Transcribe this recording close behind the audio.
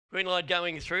Green light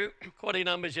going through. Quality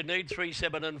numbers you need, 3,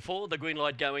 7 and 4. The green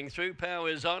light going through. Power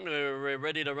is on. We're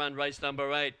ready to run race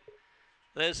number 8.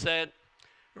 There's that.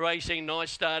 Racing,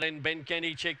 nice start in Ben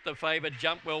Kenny Chick, the favourite.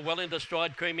 Jump well into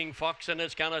stride, Creaming Fox, and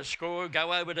it's going to score.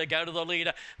 Go to the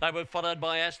leader. They were followed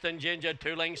by Aston Ginger,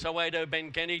 2 lengths away to Ben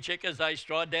Kenny Chick as they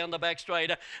stride down the back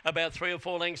straight. About 3 or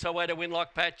 4 lengths away to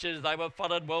Winlock Patches. They were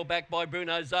followed well back by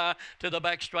Bruno Zar to the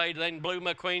back straight. Then Blue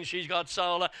McQueen, she's got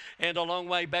Solar, and a long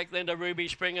way back then to Ruby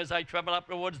Spring as they travel up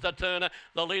towards the turner.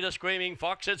 The leader, Screaming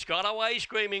Fox. It's got away,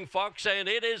 Screaming Fox, and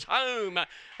it is home.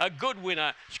 A good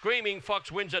winner. Screaming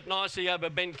Fox wins it nicely over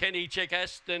Ben Kenny Chick,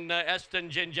 Aston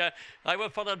Ginger. They were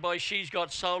followed by She's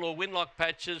Got Soul or Winlock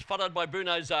Patches, followed by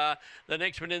Bruno Zar. The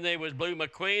next one in there was Blue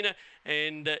McQueen,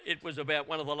 and it was about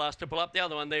one of the last to pull up. The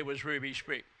other one there was Ruby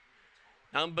Spring.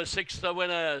 Number 6, the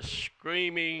winner,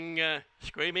 Screaming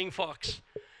Fox.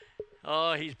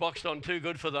 Oh, he's boxed on too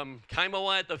good for them. Came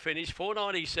away at the finish,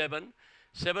 4.97,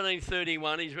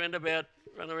 17.31. He's run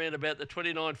around about the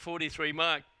 29.43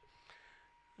 mark.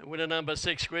 Winner number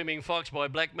 6, Screaming Fox by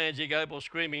Black Magic Opal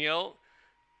Screaming L,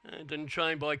 and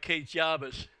trained by Keith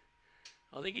Jarvis.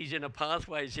 I think he's in a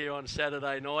Pathways here on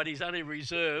Saturday night. He's only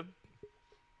reserve,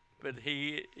 but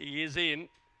he is in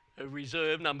a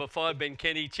reserve. Number 5, Ben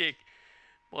Kenny Chick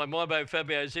by Mybo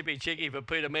Fabio Zippy Chicky for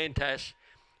Peter Mantash,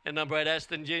 and number 8,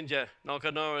 Aston Ginger,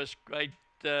 Knocker Norris, great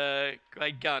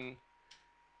gun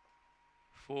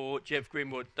for Jeff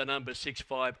Grimwood, the number 6,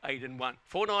 5, 8 and 1.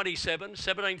 4.97,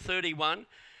 17.31.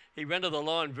 He ran to the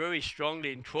line very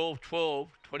strongly in 12.12,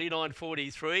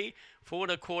 29.43, 4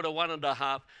 1/4, 1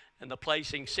 1/2, and the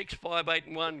placing 6, 5, 8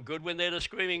 and 1. Good win there to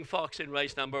Screaming Fox in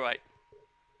race number 8.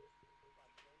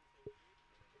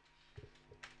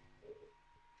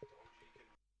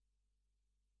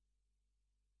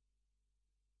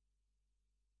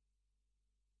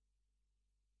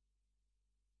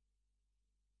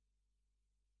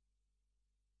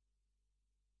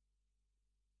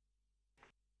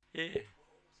 Yeah.